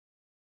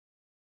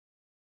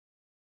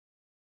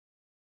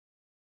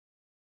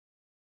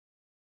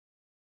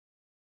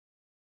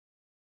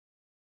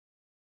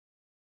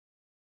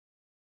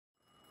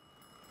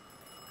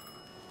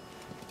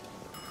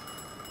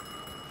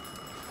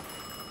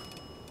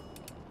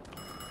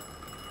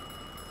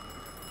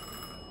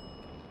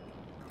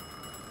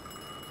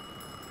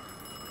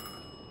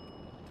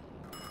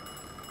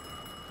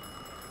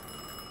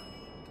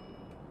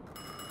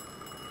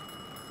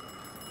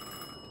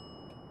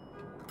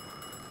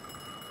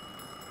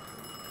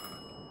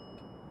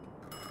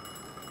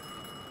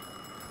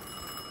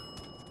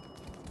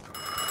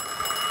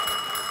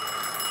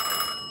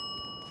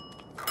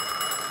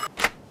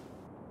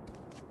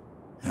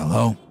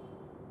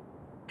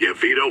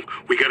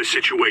got a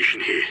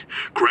situation here.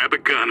 Grab a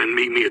gun and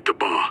meet me at the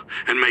bar.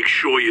 And make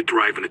sure you're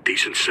driving a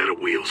decent set of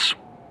wheels.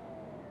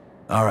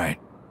 All right.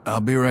 I'll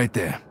be right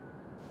there.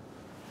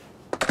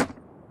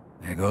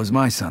 There goes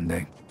my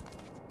Sunday.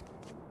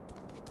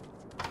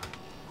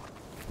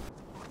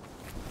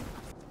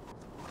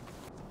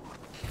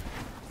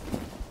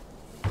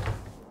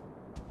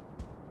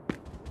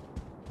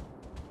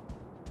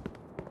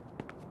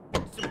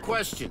 Some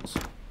questions.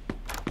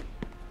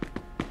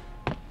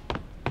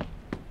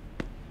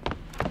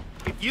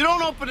 If you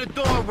don't open the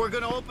door, we're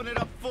gonna open it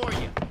up for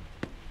you.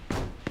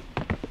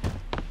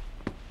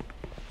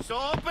 So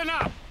open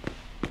up!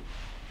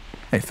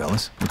 Hey,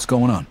 fellas. What's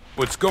going on?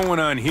 What's going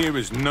on here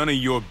is none of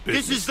your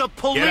business. This is the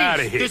police! Get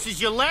out of here! This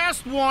is your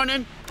last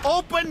warning!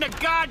 Open the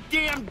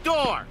goddamn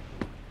door!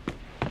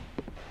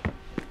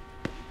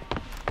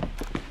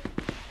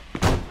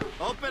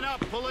 Open up,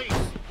 police!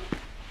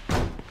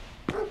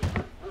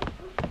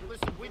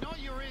 Listen, we know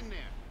you're in there.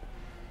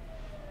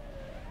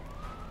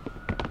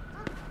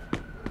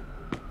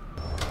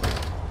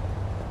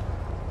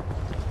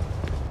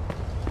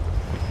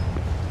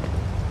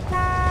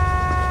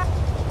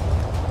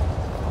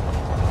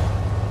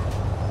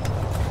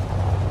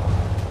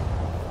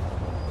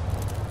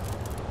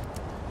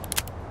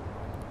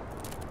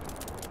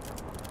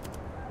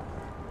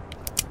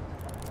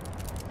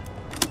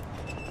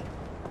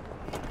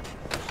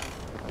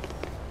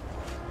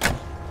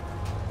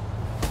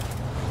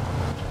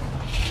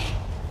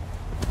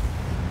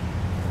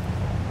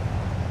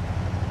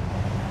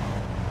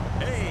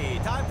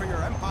 Time for your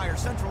Empire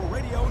Central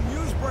Radio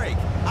News Break.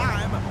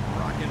 I'm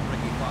Rockin'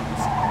 Ricky Fox.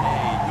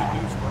 Hey, good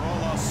news for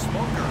all us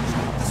smokers.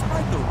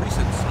 Despite the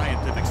recent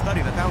scientific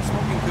study that found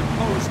smoking could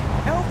pose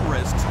health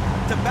risks,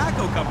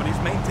 tobacco companies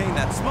maintain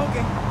that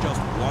smoking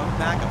just one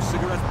pack of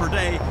cigarettes per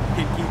day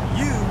can keep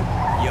you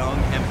young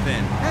and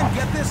thin. And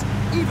get this,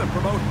 even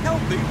promote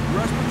healthy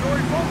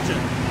respiratory function.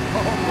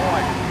 Oh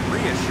boy,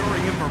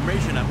 reassuring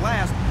information at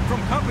last from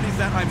companies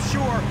that I'm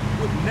sure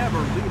would never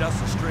lead us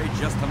astray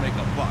just to make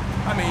a buck.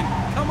 I mean,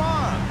 come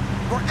on!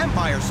 For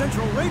Empire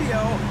Central Radio,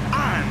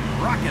 I'm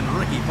Rockin'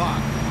 Ricky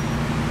Fox.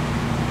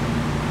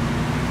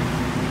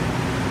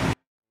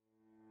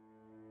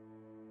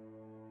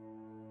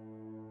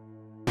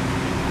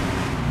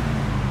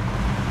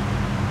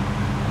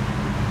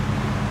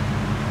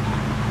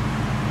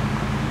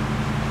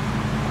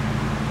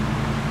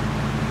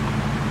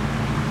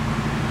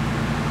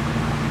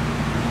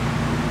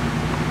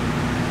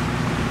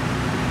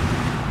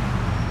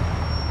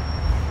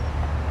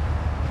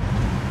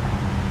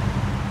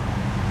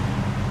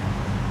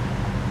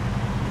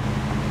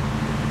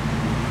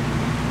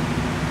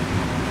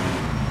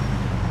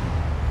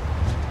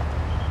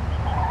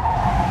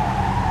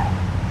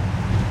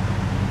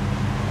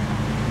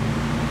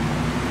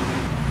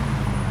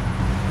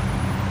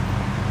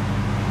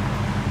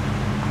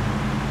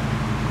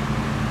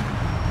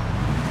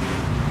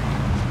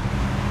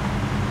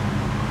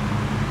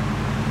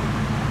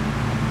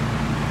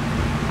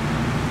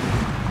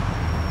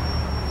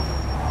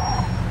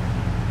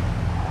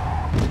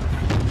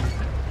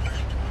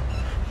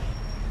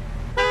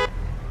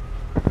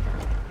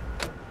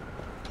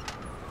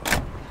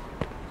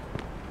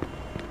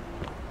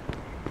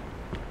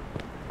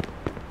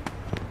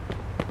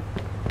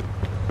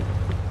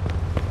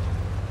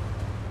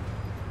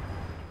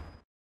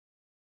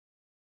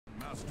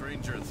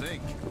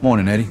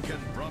 Morning, Eddie.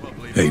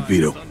 Hey,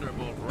 Vito.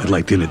 I'd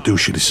like to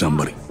introduce you to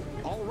somebody.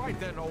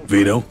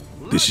 Vito,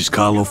 this is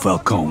Carlo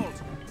Falcone.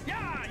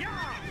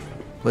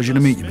 Pleasure to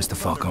meet you, Mr.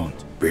 Falcone.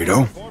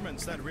 Vito?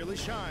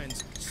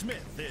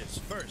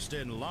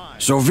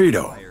 So,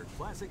 Vito,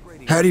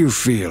 how do you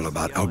feel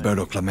about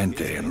Alberto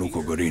Clemente and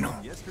Luco Guarino?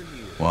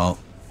 Well,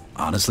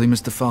 honestly,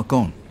 Mr.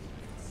 Falcone,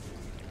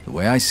 the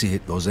way I see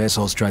it, those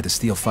assholes tried to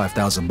steal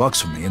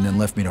 $5,000 from me and then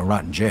left me to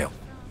rot in jail.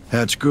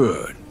 That's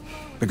good,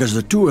 because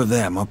the two of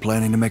them are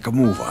planning to make a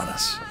move on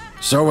us.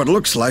 So it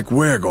looks like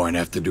we're going to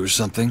have to do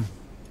something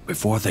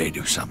before they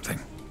do something.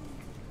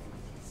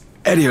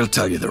 Eddie will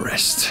tell you the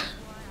rest.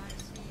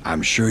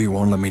 I'm sure you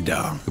won't let me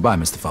down. Goodbye,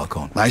 Mr.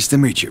 Falcone. Nice to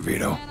meet you,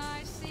 Vito.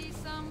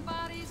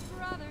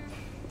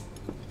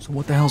 So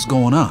what the hell's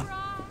going on?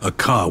 A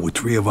car with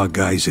 3 of our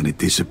guys in it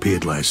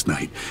disappeared last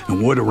night,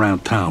 and word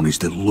around town is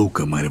that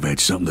Luca might have had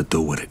something to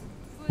do with it.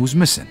 Who's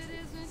missing?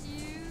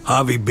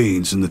 Harvey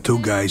Beans and the 2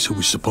 guys who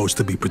were supposed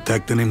to be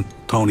protecting him,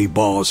 Tony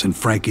Balls and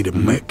Frankie the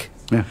Mick.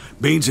 Yeah.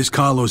 Beans is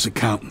Carlo's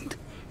accountant.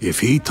 If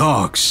he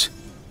talks,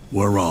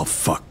 we're all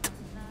fucked.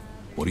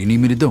 What do you need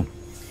me to do?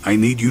 I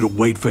need you to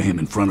wait for him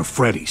in front of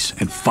Freddy's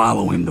and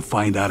follow him to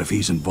find out if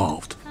he's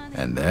involved.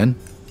 And then?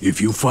 If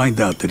you find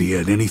out that he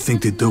had anything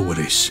to do with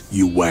this,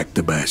 you whack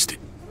the bastard.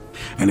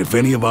 And if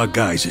any of our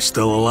guys are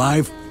still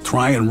alive,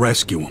 try and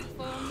rescue him.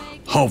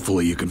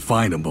 Hopefully you can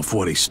find him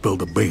before they spill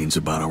the beans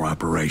about our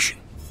operation.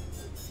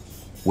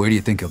 Where do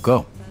you think he'll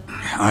go?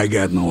 I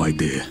got no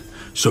idea.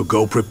 So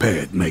go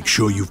prepared. Make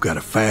sure you've got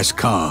a fast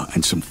car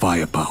and some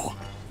firepower.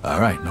 All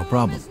right, no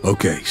problem.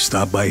 Okay,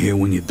 stop by here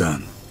when you're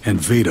done. And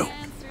Vito,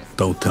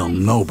 don't tell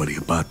nobody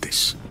about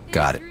this.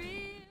 Got it.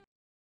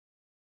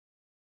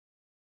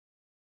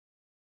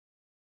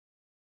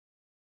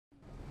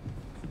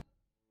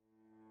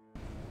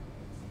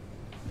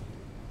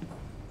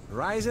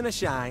 Rise and a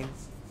shine.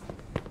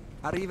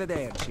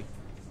 Arrivederci.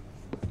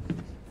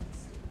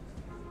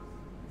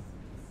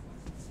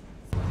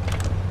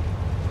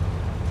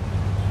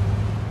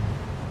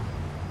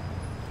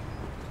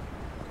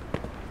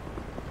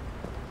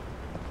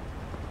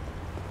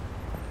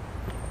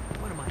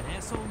 What am I, an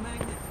asshole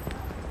magnet?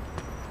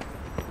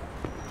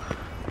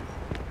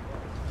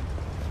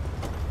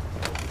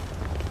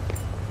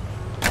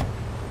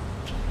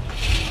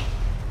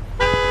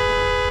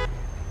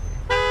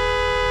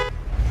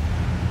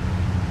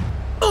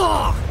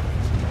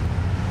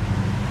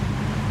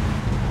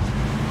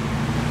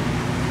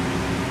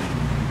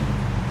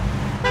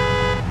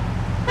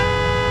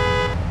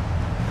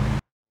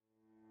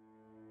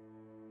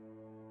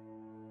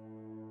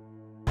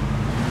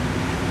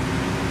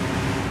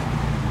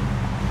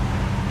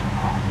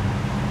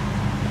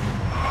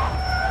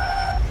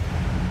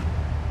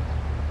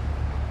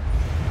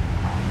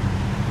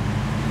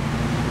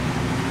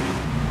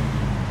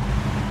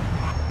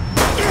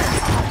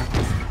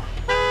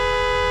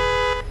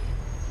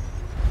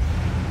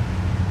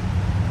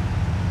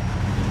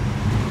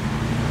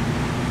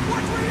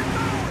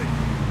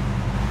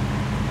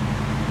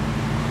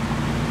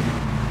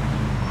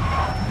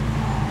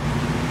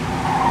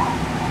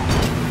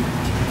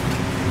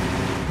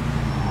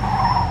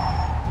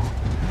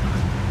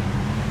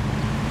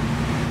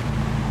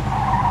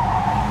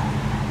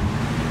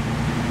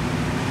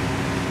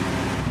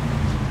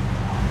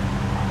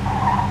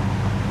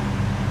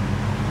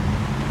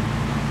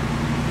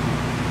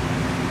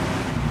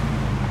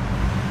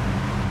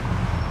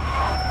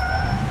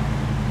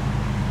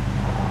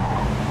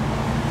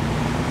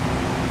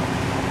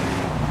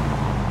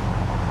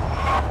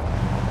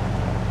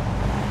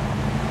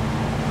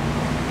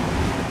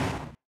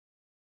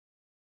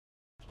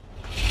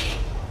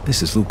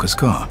 This is Luca's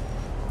car.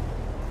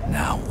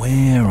 Now,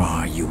 where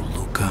are you,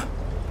 Luca?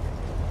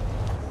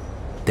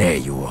 There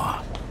you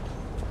are.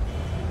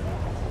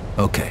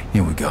 Okay,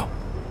 here we go.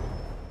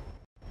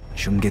 I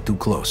shouldn't get too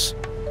close.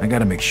 I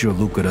gotta make sure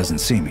Luca doesn't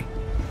see me.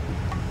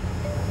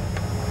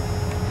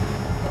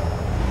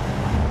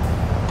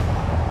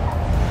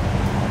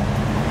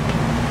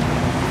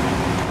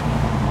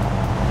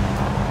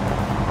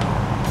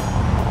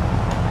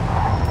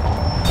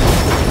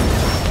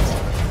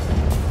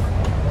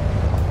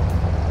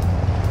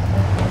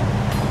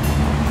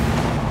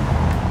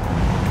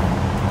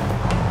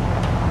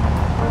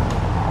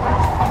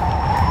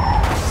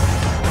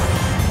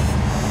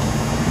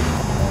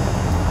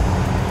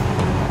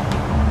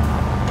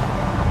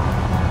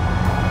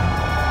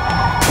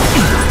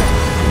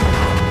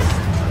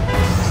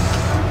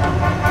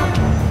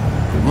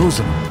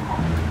 Losing him.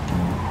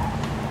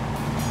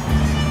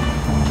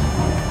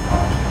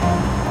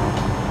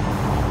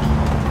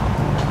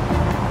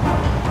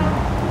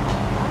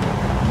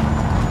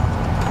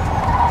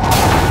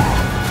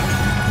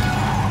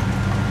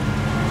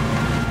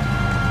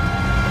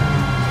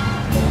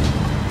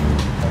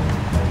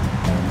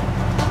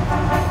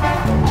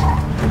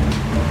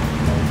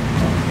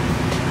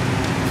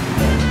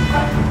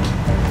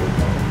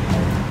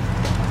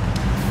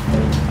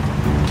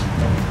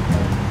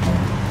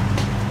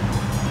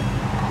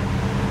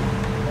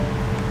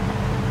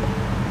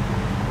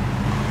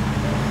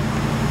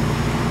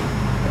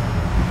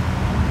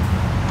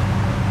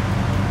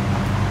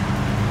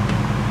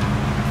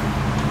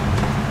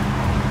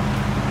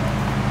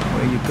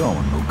 Where you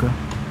going, Luca?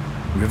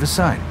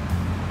 Riverside.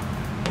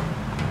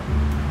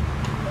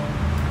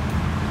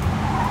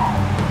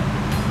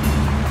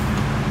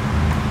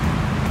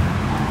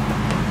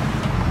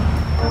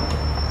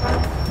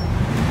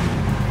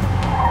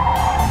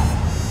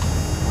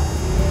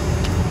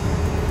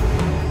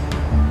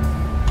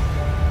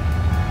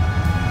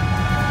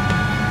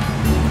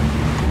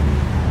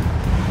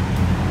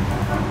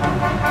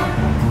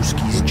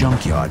 Brewski's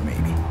junkyard, maybe.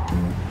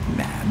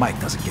 Nah, Mike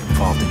doesn't get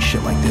involved in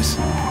shit like this.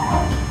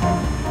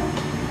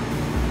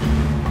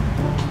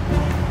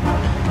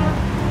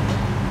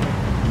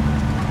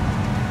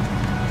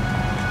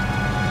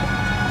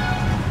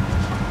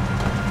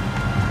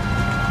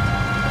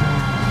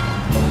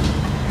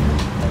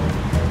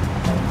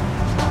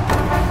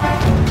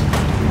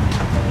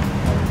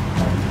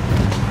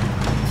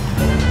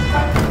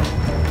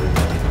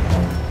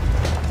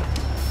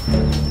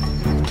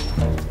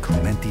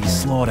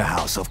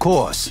 Slaughterhouse, of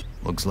course.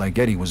 Looks like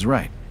Eddie was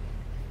right.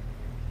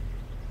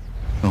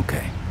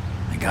 Okay,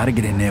 I gotta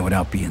get in there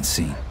without being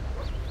seen.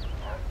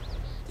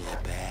 They're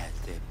bad,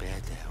 they're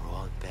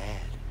all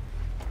bad.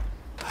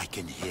 I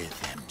can hear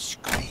them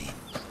scream.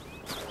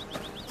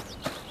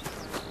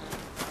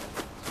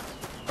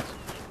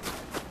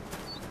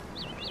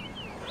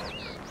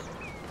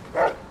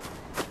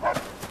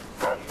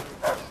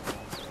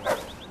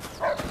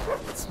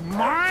 It's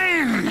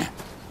mine!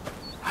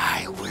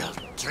 I will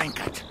drink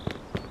it.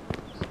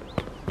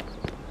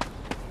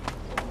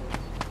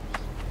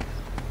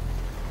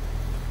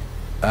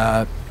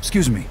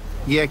 Excuse me.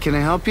 Yeah, can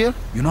I help you?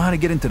 You know how to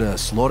get into the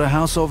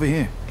slaughterhouse over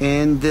here?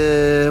 And,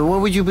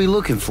 what would you be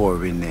looking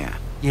for in there?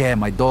 Yeah,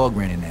 my dog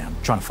ran in there. I'm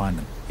trying to find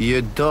him.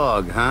 Your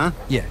dog, huh?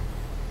 Yeah.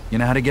 You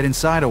know how to get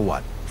inside or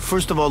what?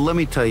 First of all, let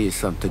me tell you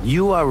something.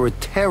 You are a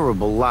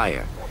terrible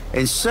liar.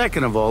 And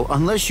second of all,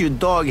 unless your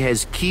dog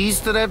has keys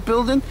to that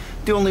building,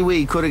 the only way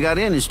he could have got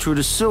in is through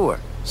the sewer.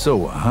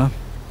 Sewer, huh?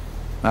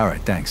 All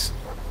right, thanks.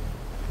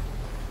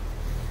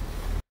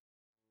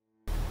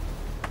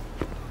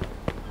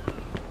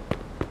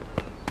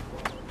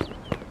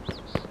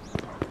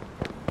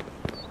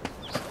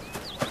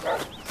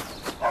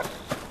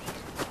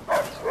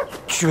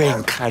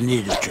 Drink, I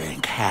need a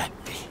drink. Happy.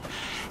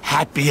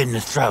 Happy in the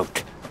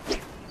throat.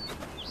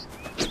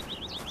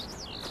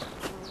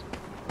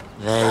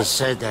 They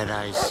said that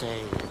I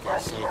say that they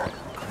say that I'm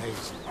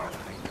crazy. I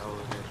know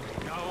that they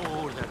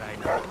know that I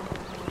know.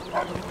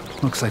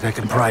 Looks like I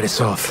can pry this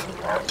off.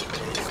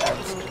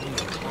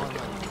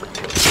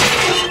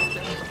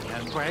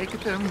 Can't break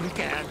them,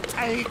 can't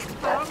take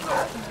them.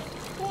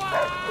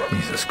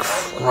 Jesus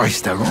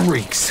Christ, that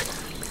reeks.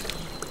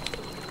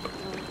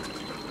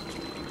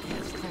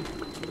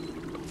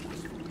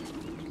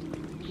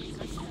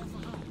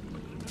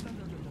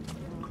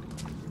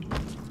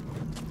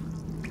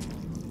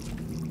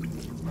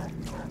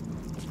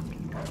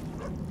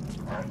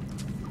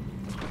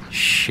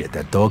 Shit,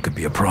 that dog could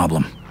be a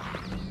problem.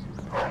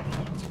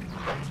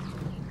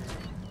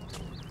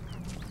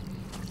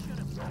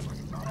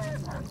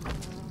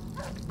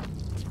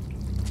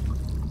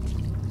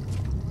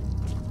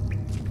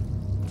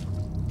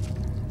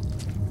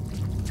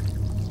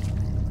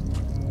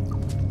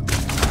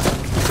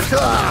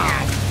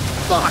 Ah!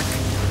 Fuck!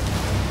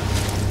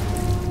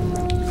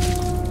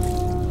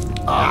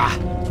 Ah!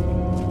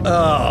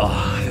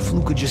 Oh, if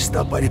Lou could just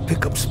stop by to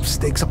pick up some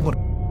steaks, I'm gonna...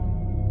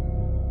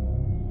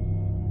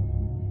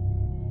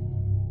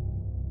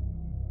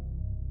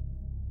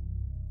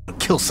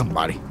 kill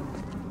somebody.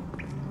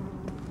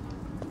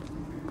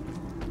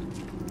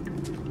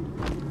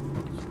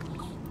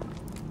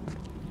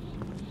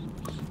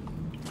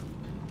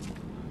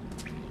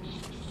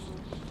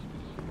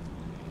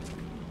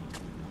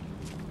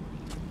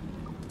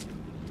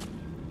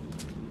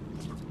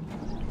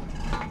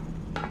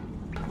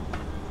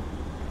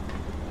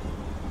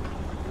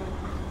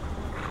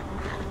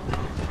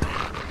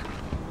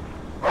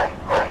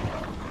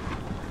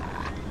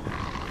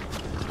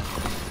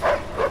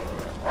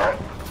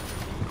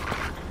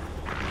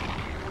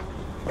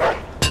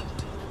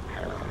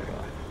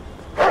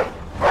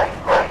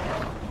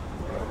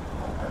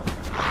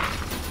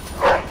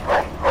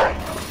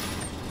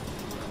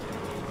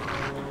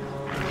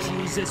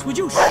 Jesus, would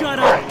you shut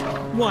up?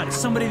 What, is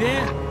somebody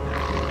there?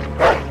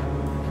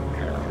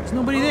 There's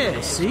nobody there,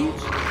 see?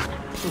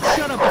 So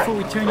shut up before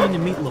we turn you into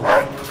meatloaf.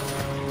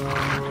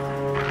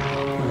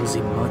 Lousy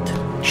mutt.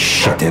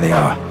 Shit, there they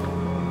are.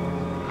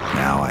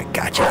 Now I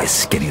got you, you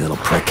skinny little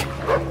prick.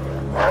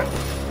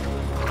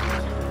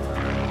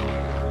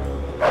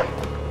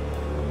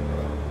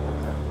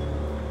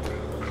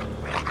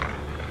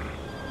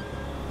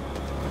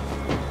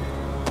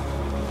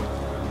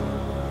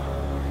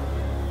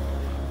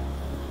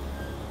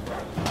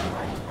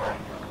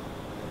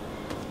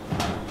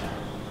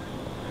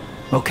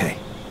 Okay.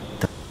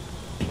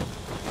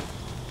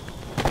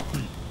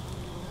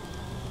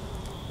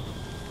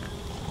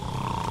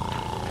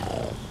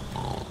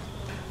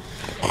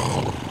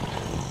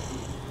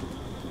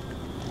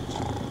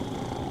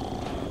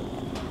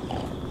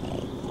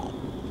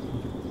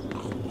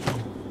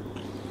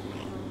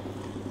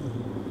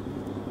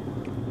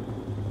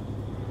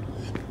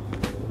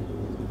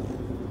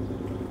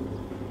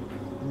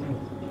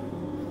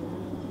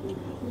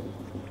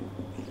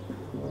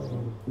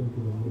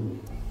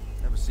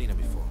 Never seen it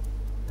before.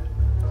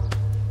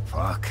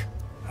 Fuck.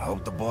 I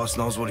hope the boss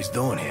knows what he's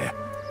doing here.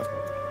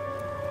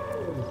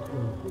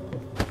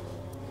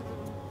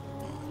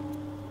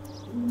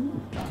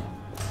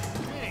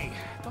 Hey,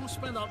 don't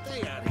spend all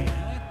day out here,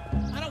 huh?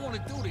 I don't want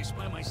to do this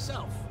by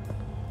myself.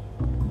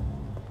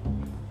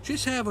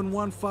 Just having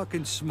one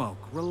fucking smoke.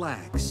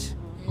 Relax.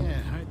 Yeah,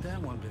 heard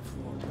that one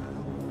before, pal.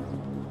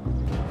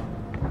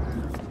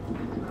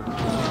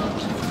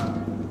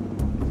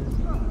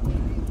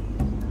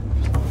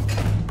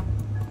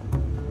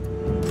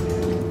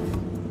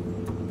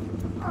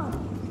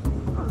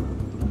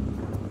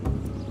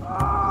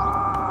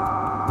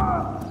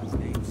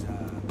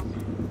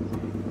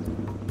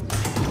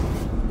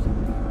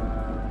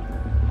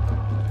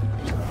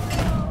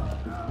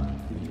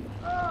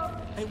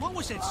 Hey, what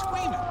was that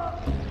screaming?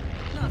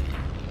 Nothing.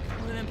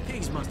 One of them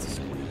pigs must have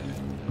screamed.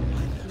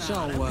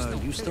 So,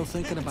 you still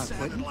thinking about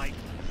quitting?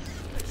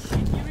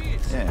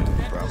 Yeah,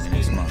 probably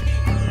next month.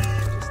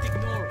 Just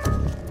ignore it.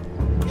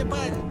 Yeah,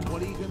 but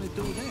what are you gonna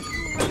do then?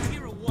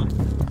 Here or what?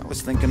 I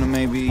was thinking of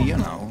maybe, you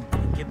know,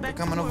 Get back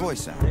becoming to a work.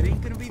 voice actor. That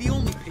ain't gonna be the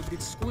only pig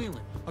that's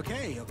squealing.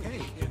 Okay. Who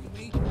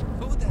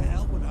the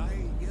hell would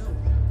hire you?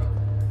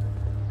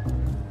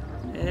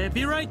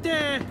 Be right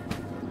there.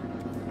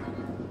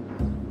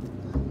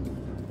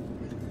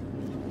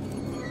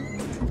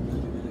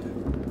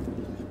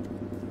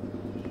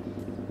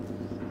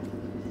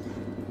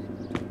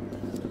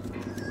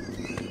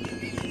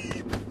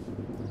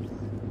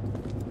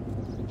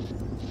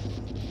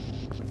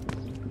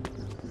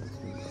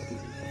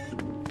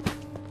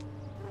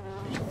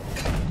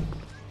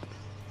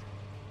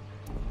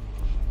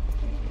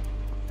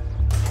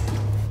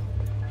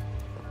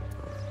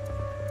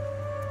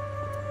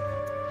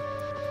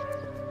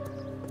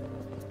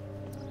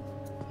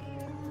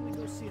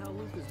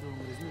 doing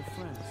with his new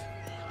friends.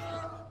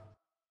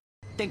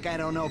 Think I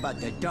don't know about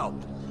the dope.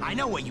 I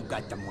know where you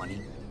got the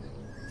money.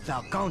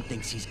 Falcone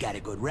thinks he's got a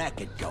good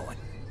racket going,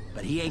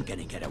 but he ain't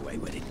gonna get away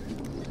with it.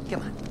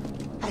 Come on,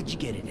 how'd you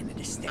get it into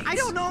the States? I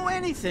don't know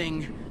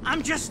anything.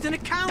 I'm just an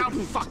accountant.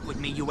 Don't fuck with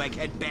me, you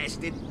egghead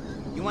bastard.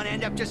 You wanna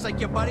end up just like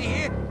your buddy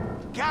here?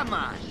 Come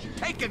on,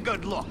 take a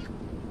good look.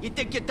 You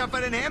think you're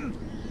tougher than him?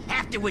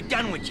 After we're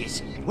done with you,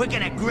 we're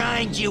gonna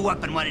grind you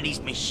up in one of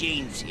these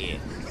machines here.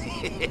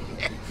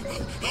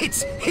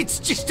 It's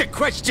just a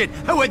question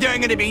of whether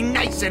I'm gonna be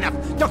nice enough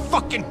to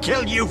fucking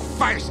kill you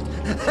first.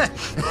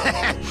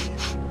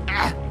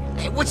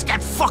 Hey, what's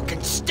that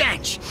fucking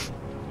stench?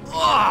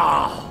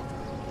 Oh!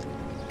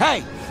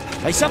 Hey!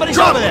 Hey, somebody's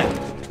over there!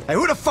 Hey,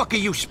 who the fuck are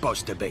you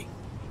supposed to be?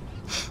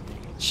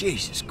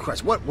 Jesus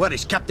Christ, what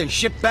is Captain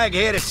Shitbag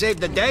here to save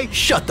the day?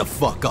 Shut the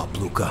fuck up,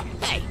 Luca.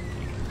 Hey,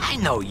 I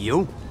know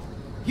you.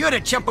 You're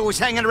the chump who was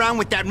hanging around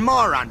with that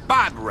moron,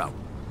 Barbaro.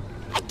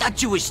 I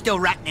thought you was still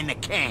rotting in the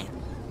can.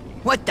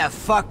 What the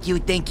fuck you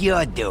think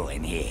you're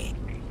doing here?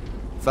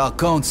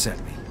 Falcone sent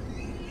me.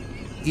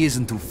 He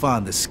isn't too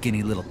fond of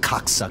skinny little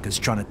cocksuckers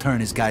trying to turn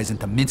his guys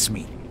into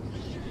mincemeat.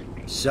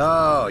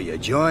 So, you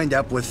joined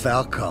up with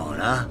Falcone,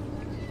 huh?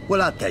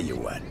 Well, I'll tell you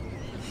what.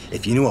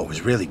 If you knew what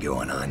was really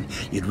going on,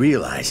 you'd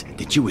realize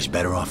that you was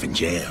better off in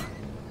jail.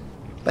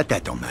 But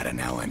that don't matter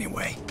now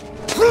anyway.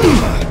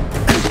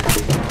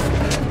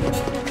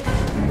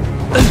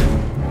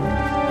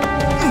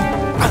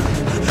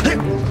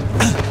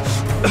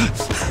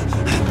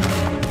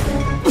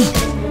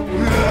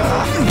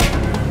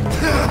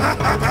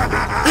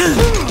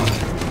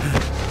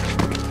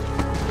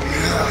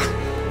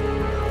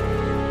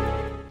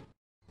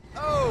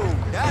 Oh,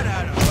 that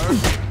ought to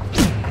hurt.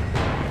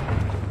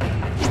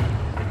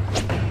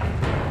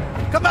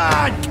 Come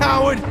on,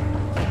 coward!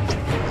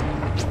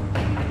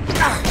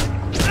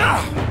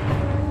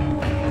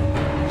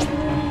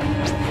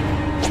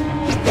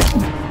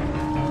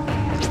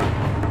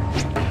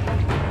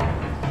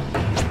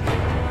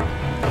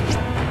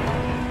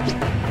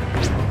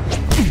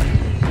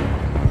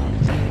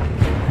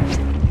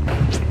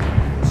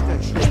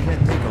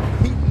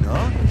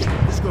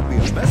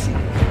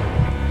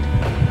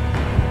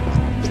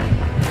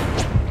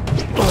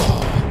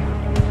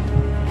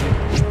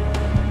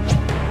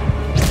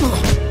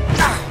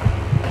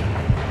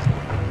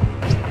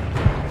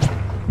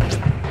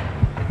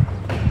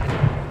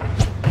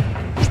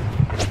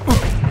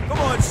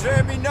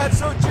 Sammy, not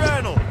so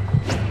gentle.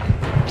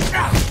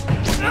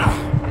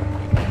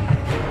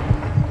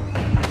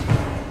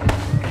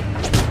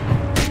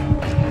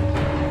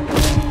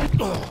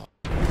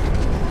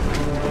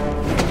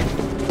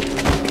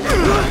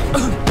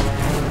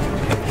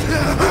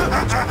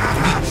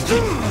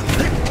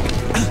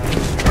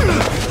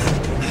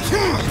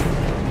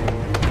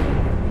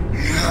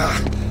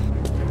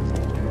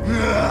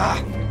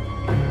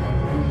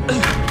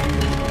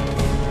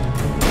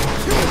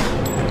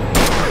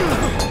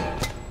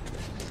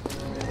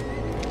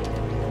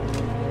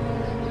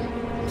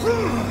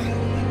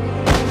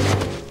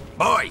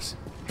 Boys,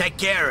 take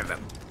care of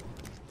him.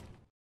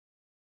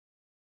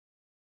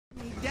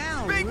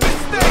 Down. Big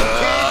mistake,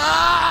 kid!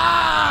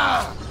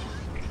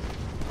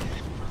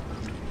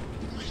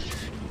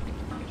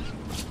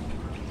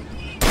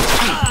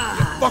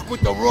 Fuck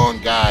with the wrong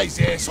guys,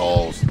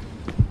 assholes.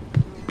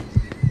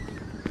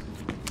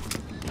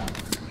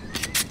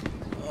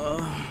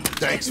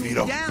 Thanks,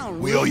 Vito.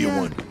 We owe you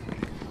one.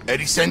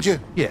 Eddie send you?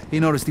 Yeah, he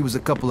noticed he was a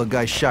couple of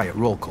guys shy at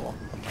roll call.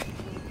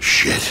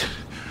 Shit.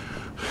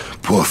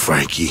 Poor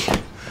Frankie.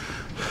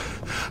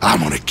 I'm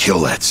gonna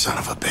kill that son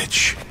of a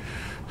bitch.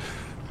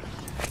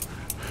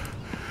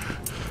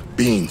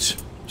 Beans,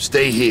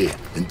 stay here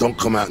and don't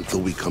come out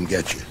until we come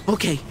get you.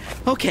 Okay,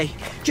 okay.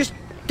 Just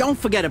don't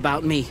forget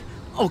about me.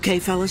 Okay,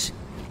 fellas?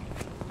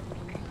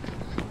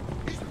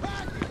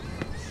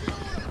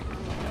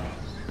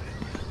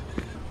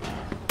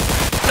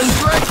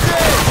 Right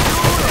there!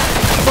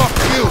 Fuck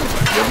you!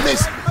 You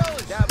missed.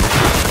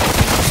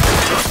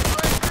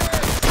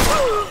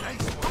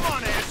 Come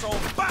on, asshole,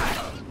 back!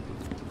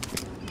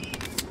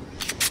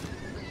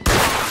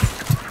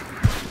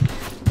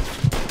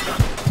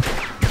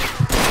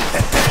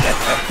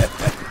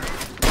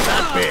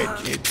 Not bad,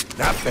 kid.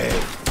 Not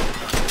bad.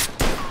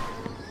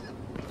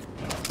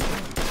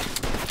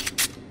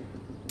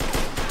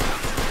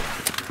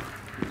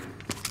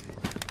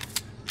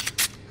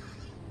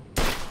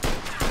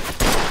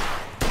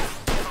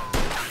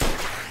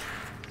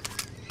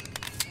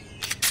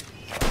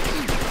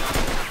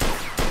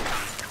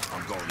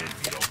 I'm going in,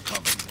 Vito.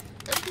 Coming.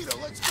 Hey, Vito,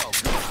 let's go.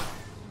 Come on.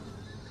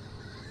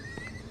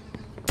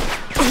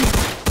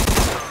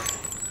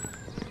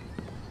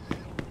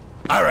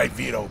 All right,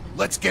 Vito.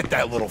 Let's get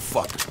that little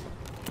fucker.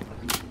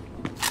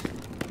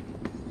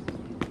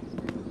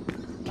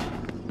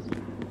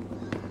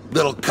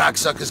 Little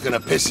cocksucker's gonna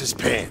piss his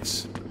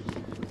pants.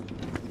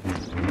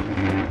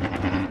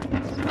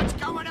 What's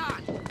going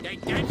on? They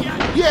dead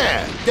yet?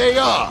 Yeah, they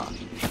are.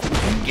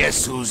 And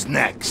guess who's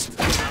next?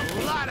 A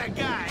lot of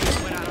guys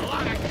with a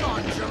lot of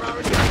guns are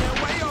already on their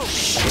way over.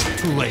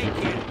 Too late.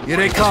 Here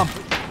they come.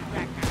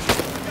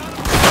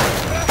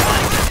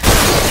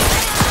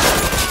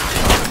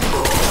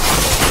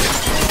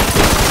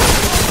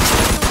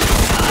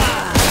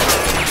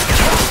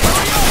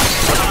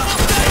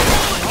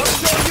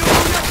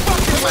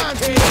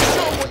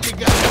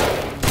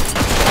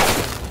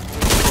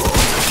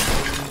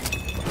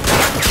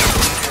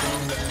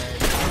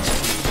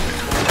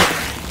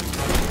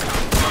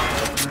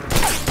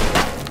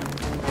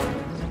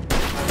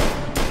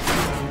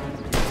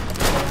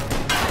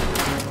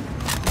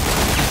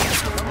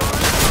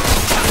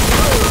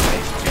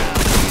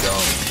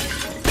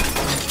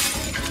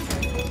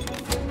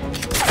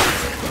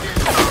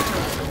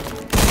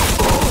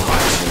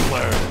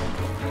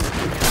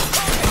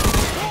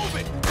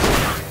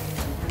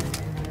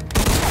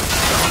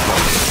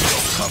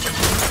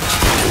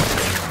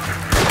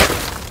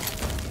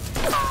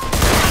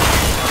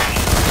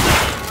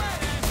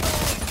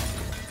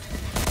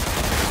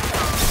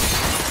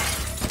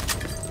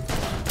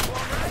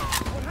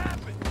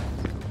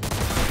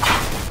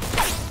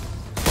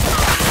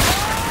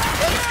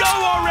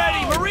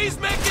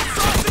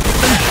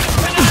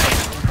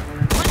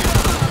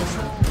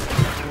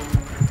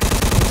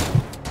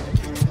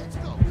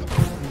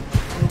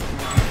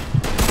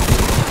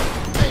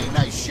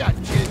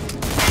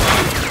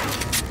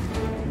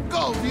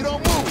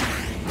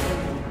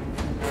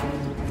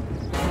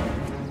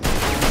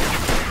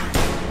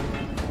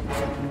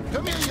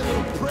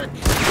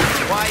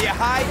 Why you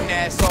hiding,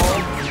 asshole?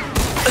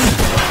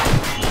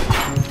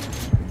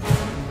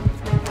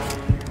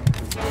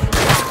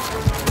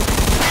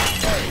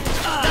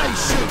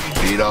 Nice shooting,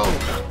 Vito.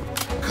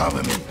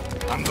 Cover me.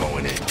 I'm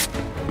going in.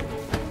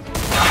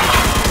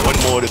 One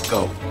more to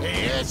go.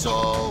 Hey,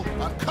 asshole.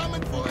 I'm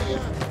coming for you.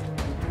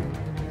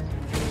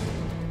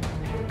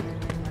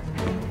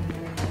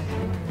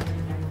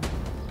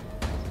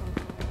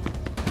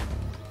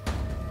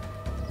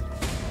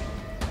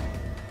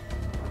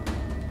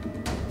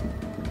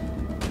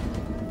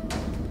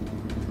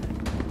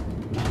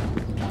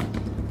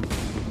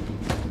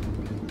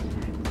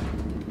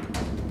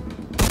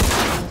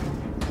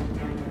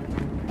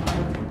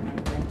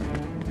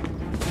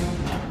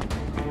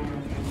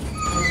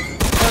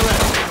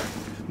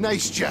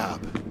 Nice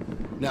job.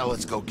 Now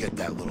let's go get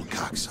that little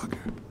cocksucker.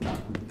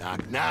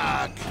 Knock,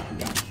 knock.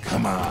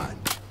 Come on.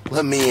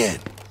 Let me in.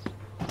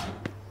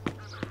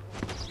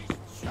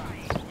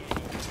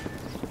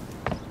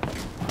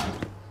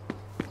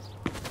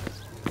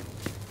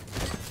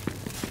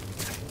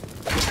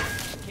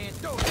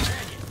 Can't do it,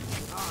 can you?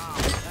 Oh,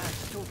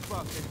 that's too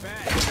fucking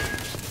bad.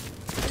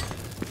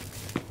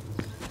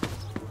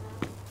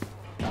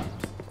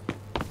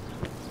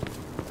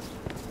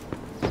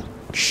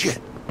 Shit.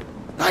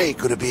 I ain't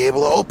gonna be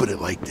able to open it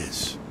like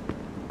this.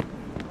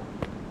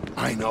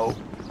 I know.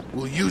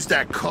 We'll use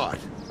that cart.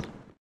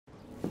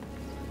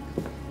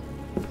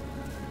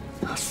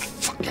 Oh,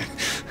 fucking...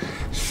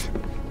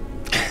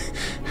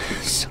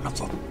 Son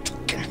of a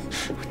fucking...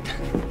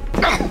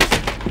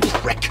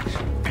 Prick.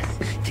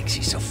 Thinks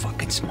he's so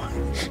fucking smart.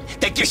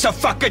 Think you're so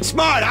fucking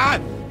smart, huh?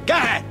 Go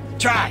ahead,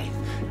 try.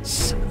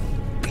 Son of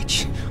a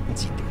bitch.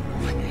 What's he doing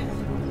over there?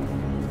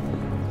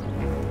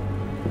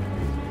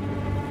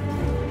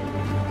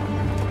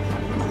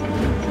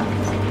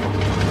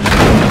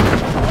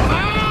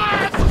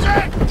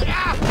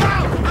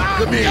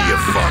 Come here, you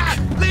fuck.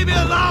 Leave me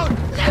alone!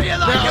 Leave me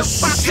alone, Now you I'll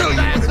show fucking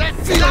you what it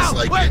bastard! feels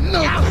like Wait, you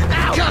know.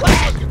 now, God, wait.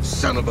 fucking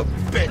son of a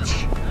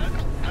bitch.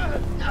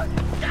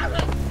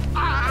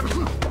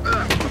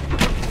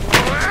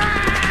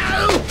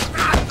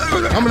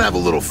 I'm gonna have a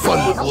little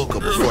fun with Luca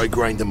before I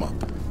grind him up.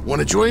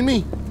 Wanna join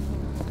me?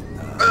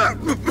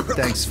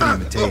 Thanks for the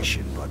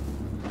invitation, but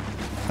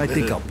I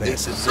think I'll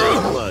pass it.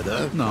 Blood,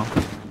 huh? No,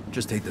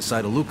 just hate the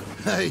sight of Luca.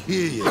 I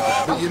hear you,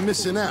 but you're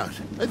missing out.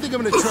 I think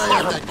I'm gonna try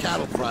out that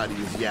cattle prod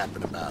he was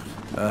yapping about.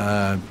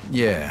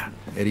 Yeah.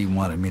 Eddie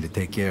wanted me to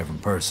take care of him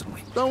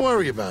personally. Don't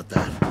worry about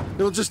that.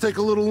 It'll just take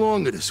a little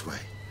longer this way.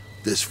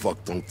 This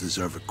fuck don't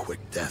deserve a quick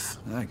death.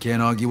 I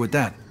can't argue with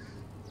that.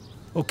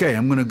 Okay,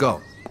 I'm gonna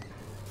go.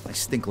 I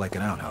stink like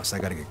an outhouse. I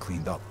gotta get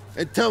cleaned up.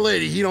 And tell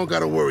Eddie he don't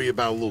gotta worry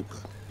about Luca.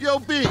 Yo,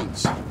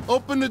 Beans,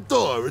 open the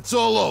door. It's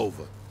all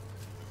over.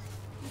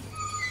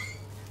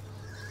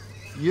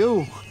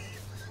 You're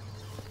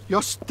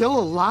still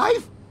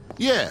alive?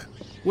 Yeah,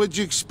 what'd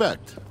you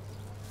expect?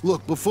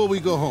 Look, before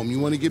we go home, you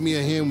want to give me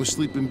a hand with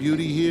Sleeping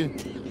Beauty here?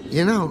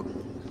 You know,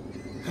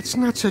 that's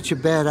not such a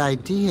bad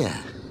idea.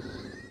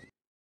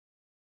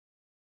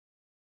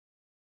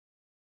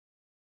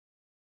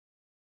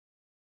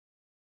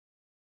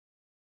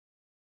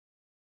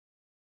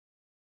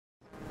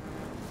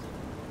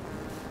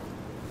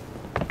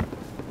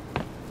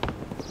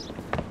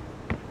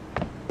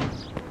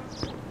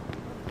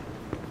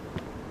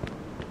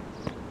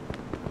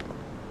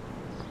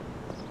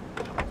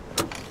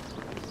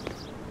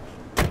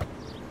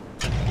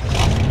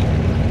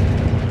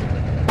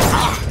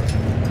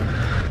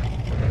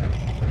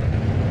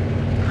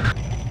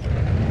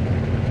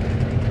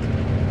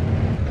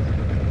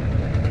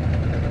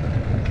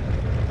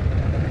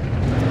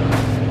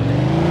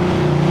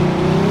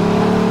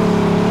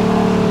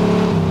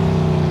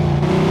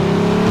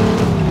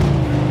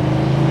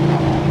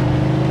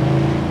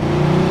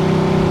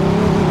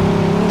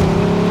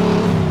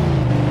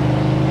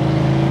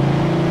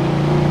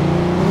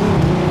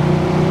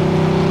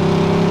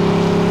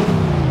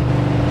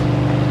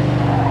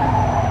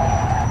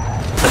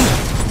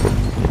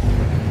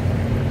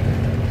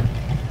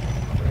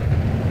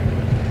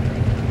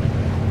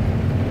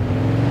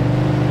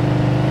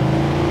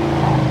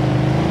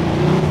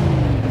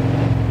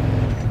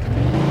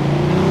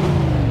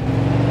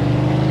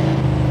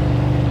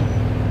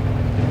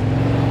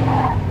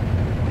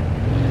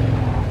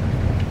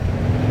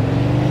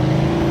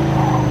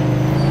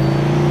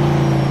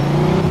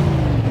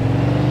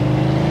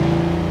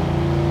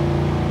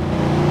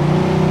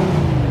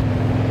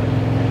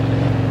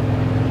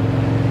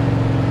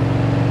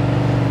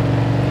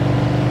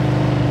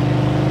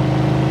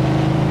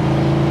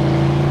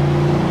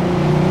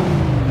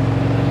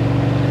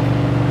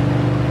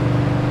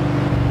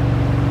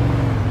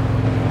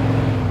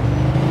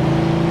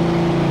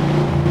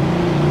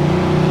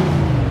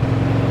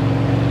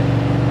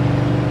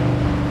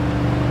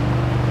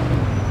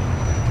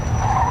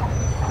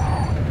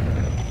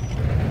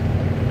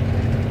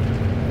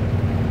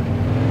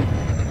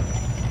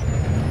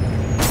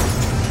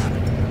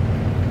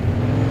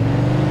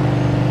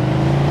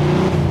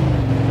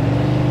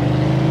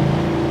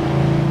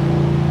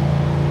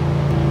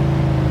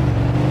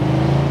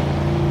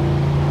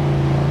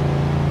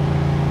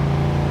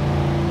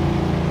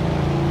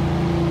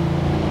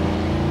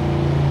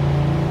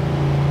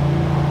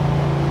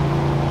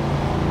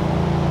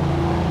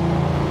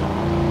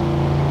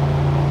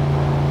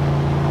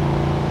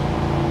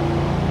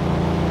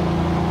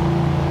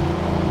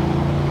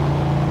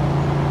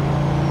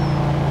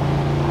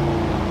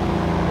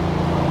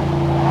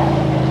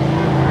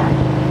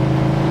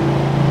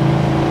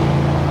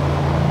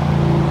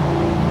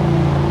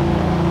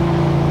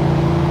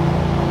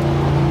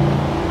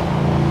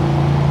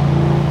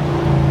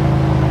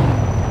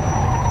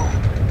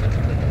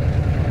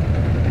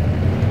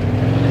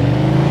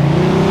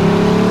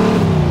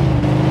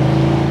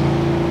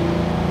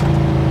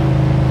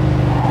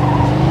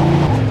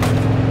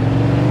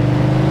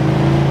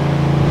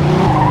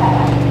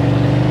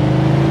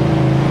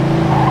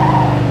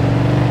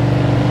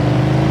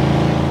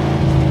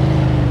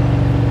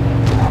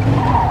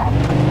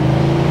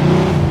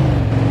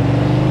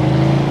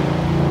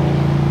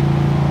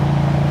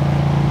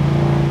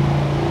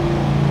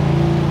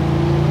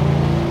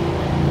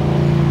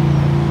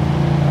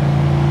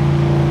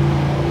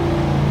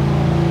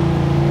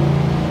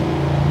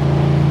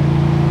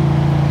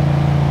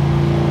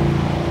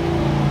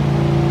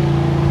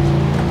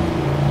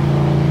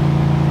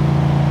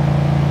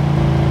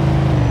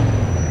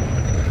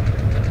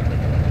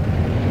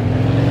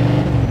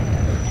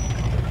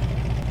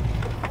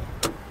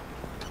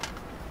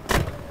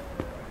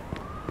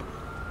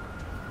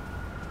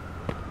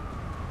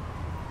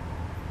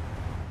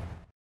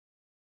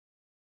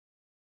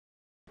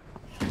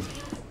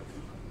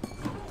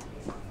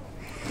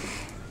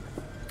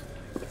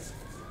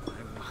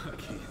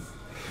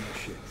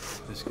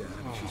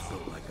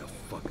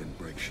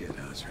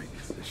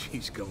 That's right.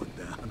 She's going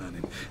down on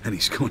him, and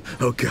he's going,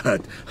 oh,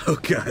 God, oh,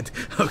 God,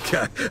 oh,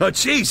 God, oh,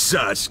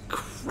 Jesus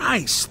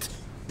Christ.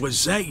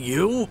 Was that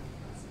you?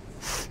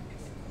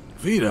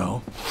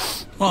 Vito?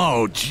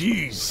 Oh,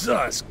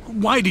 Jesus.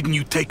 Why didn't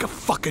you take a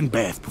fucking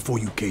bath before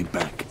you came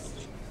back?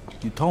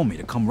 You told me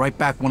to come right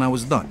back when I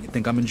was done. You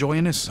think I'm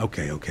enjoying this?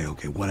 Okay.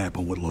 What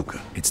happened with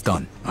Luca? It's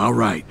done. All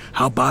right.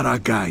 How about our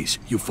guys?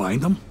 You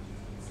find them?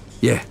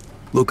 Yeah.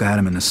 Luca had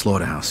him in the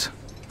slaughterhouse.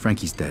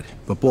 Frankie's dead,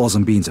 but Balls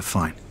and Beans are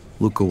fine.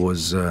 Luca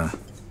was,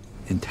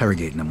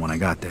 interrogating him when I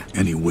got there.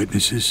 Any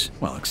witnesses?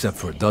 Well, except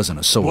for a dozen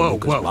or so of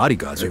Luca's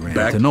bodyguards, we ran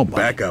into nobody.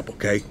 Back up,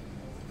 okay?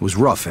 It was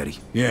rough, Eddie.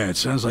 Yeah, it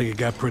sounds like it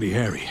got pretty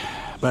hairy.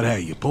 But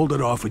hey, you pulled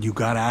it off and you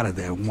got out of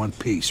there in one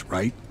piece,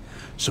 right?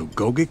 So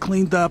go get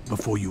cleaned up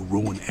before you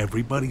ruin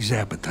everybody's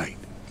appetite.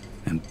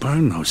 And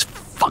burn those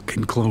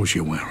fucking clothes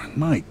you're wearing.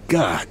 My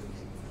God.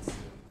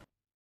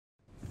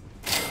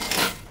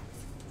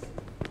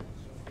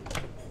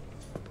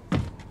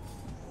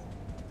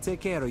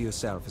 Take care of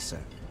yourself, sir.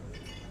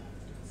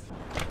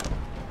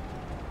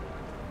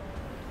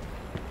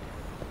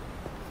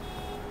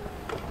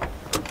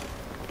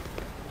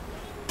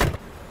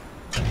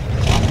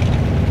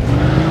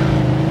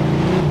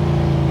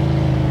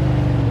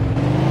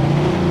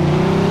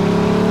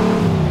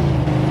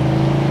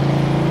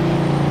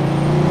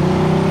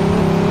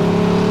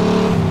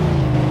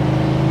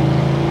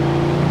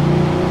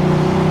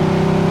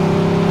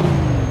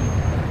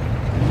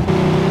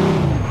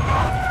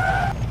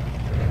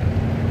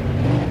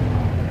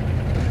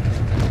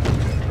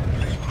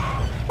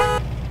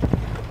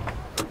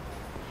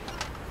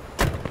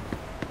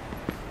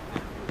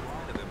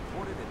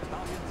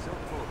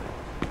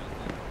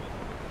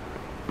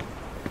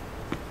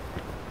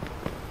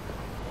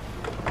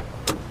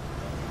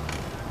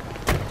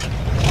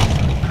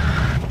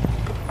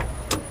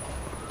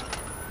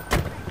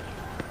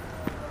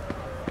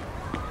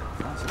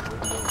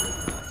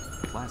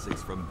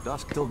 From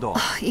dusk till dawn.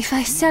 If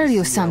I sell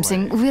you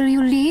something, will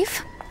you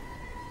leave?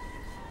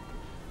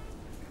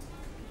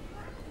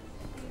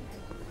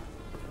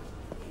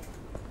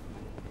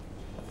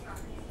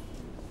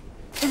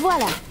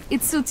 Voila,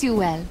 it suits you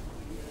well.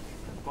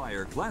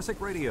 Fire Classic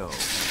Radio.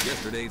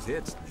 Yesterday's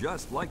hits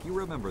just like you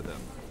remember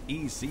them.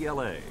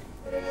 ECLA.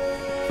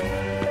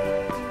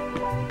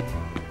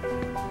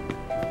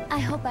 I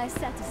hope I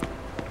satisfy.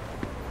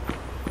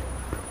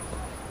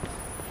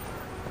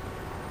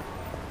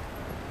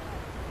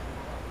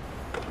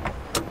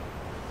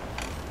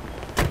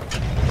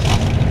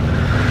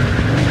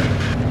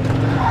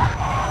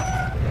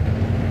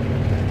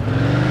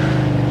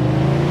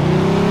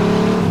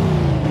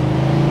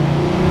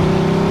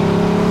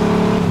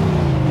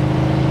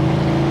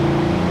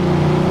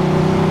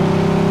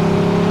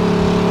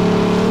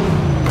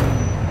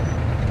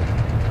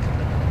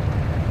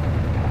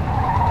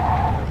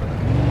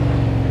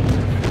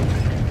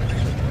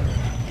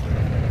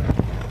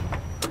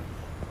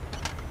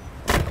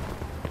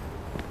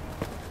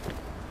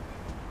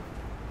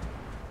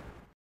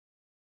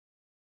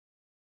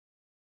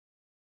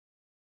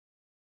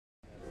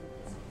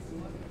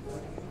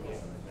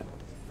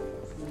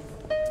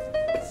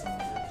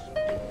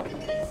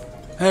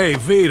 Hey,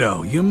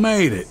 Vito, you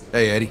made it.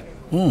 Hey, Eddie.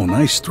 Oh,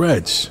 nice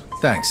threads.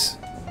 Thanks.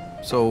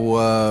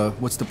 So,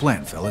 what's the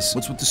plan, fellas?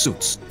 What's with the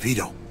suits?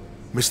 Vito,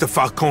 Mr.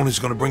 Falcone is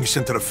gonna bring us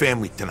into the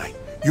family tonight.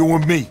 You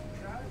and me.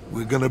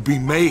 We're gonna be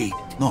made.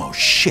 No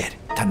shit.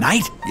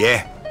 Tonight?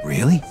 Yeah.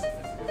 Really?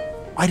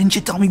 Why didn't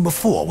you tell me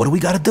before? What do we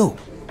gotta do?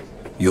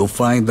 You'll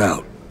find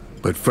out.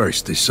 But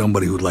first, there's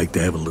somebody who'd like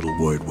to have a little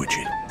word with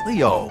you.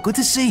 Leo, good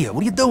to see you.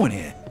 What are you doing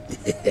here?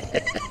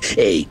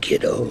 Hey,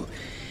 kiddo.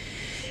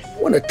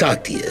 I want to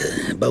talk to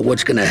you about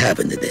what's gonna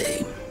happen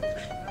today.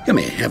 Come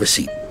here, have a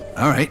seat.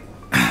 All right.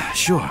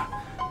 Sure.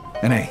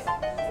 And hey,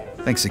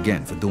 thanks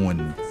again for doing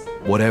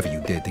whatever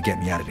you did to get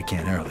me out of the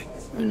can early.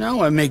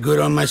 Now I made good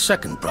on my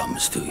second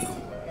promise to you.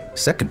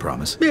 Second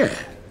promise? Yeah.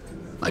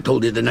 I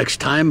told you the next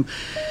time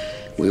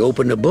we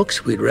opened the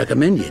books, we'd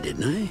recommend you,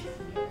 didn't I?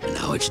 And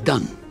now it's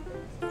done.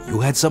 You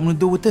had something to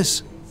do with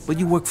this? But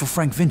you work for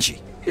Frank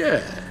Vinci.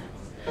 Yeah.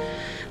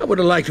 I would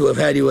have liked to have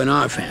had you in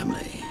our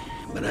family.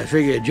 But I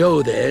figure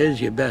Joe there is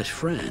your best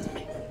friend.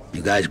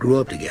 You guys grew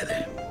up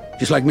together,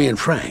 just like me and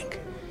Frank.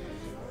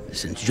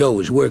 Since Joe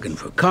was working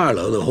for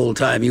Carlo the whole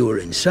time you were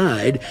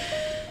inside,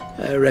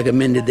 I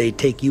recommended they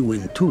take you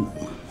in too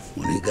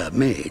when he got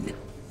made.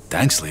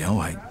 Thanks, Leo.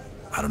 I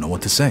don't know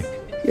what to say.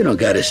 You don't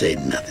gotta say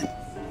nothing.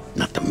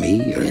 Not to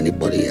me or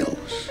anybody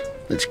else.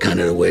 That's kind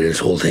of the way this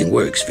whole thing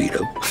works,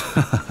 Vito.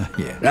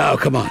 Yeah. Now,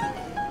 come on.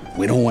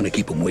 We don't want to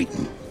keep him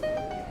waiting.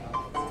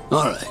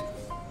 All right.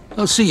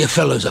 I'll see you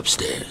fellas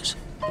upstairs.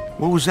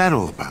 What was that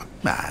all about?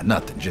 Nah,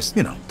 nothing. Just,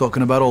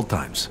 talking about old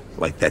times.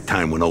 Like that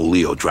time when old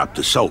Leo dropped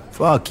the soap.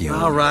 Fuck you.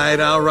 All right.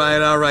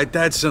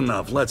 That's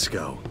enough. Let's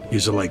go.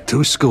 Yous are like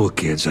two school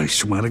kids, I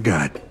swear to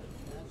God.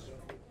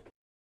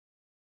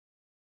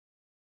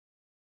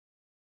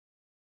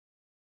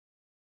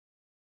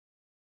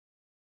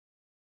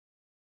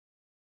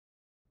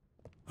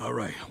 All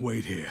right,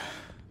 wait here.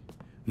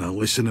 Now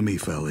listen to me,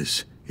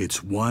 fellas.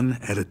 It's one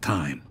at a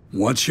time.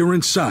 Once you're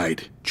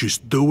inside,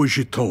 just do as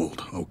you're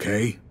told,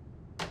 okay?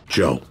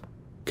 Joe,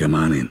 come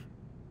on in.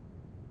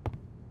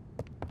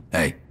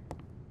 Hey.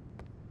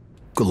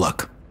 Good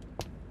luck.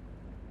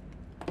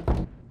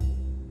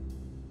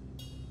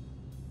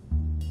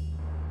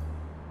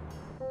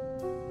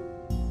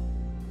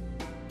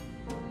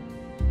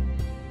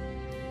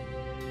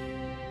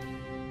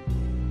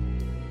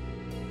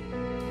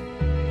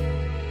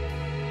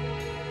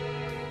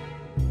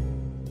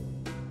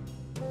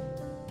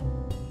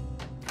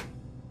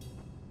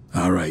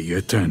 All right,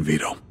 your turn,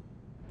 Vito.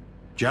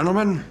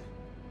 Gentlemen,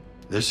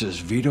 this is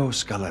Vito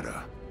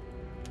Scaletta.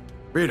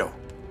 Vito,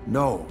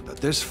 know that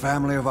this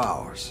family of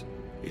ours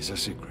is a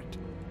secret.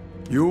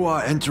 You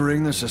are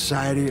entering the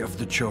Society of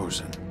the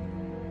Chosen.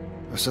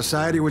 A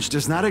society which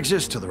does not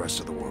exist to the rest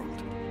of the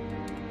world.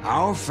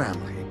 Our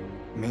family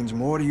means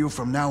more to you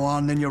from now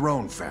on than your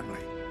own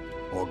family,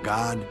 or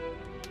God,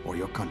 or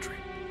your country.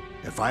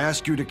 If I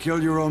ask you to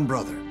kill your own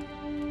brother,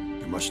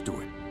 you must do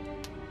it.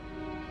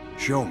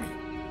 Show me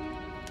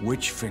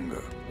which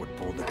finger would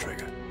pull the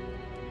trigger.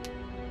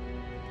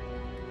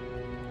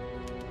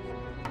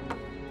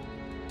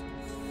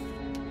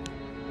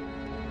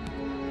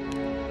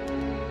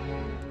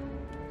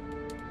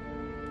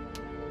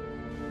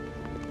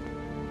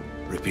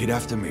 Repeat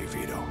after me,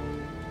 Vito.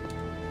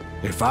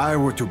 If I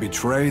were to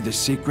betray the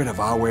secret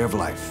of our way of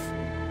life...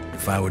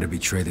 If I were to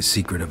betray the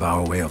secret of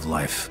our way of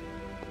life...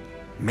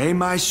 May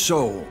my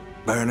soul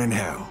burn in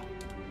hell,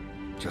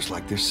 just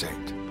like this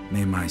saint.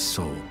 May my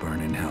soul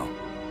burn in hell,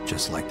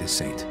 just like this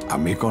saint.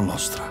 Amico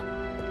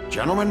nostra.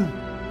 Gentlemen,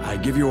 I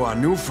give you our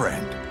new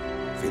friend,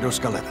 Vito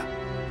Scaletta.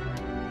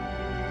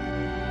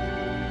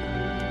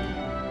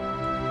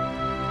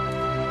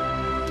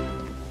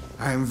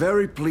 I am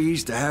very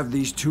pleased to have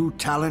these two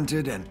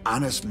talented and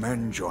honest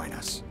men join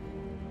us.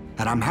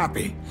 And I'm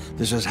happy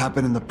this has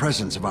happened in the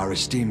presence of our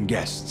esteemed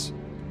guests,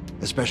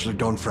 especially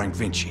Don Frank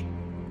Vinci.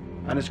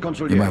 And his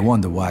You might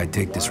wonder why I'd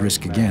take this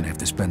risk again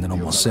after spending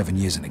almost 7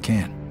 years in the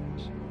can.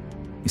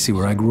 You see,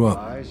 where I grew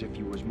up,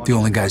 the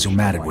only guys who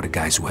mattered were the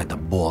guys who had the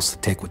balls to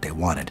take what they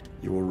wanted.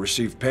 You will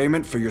receive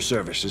payment for your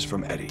services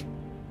from Eddie.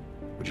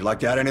 Would you like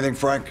to add anything,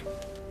 Frank?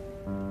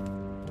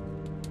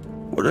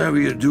 Whatever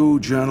you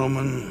do,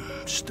 gentlemen,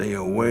 stay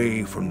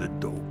away from the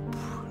dope.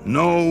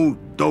 No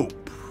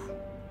dope.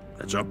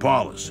 That's our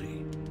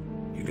policy.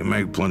 You can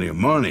make plenty of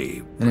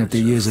money. And after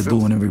years of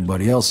doing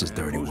everybody else's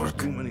dirty work,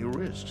 Too many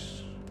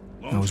risks.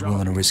 I was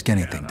willing to risk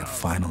anything to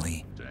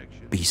finally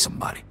be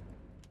somebody.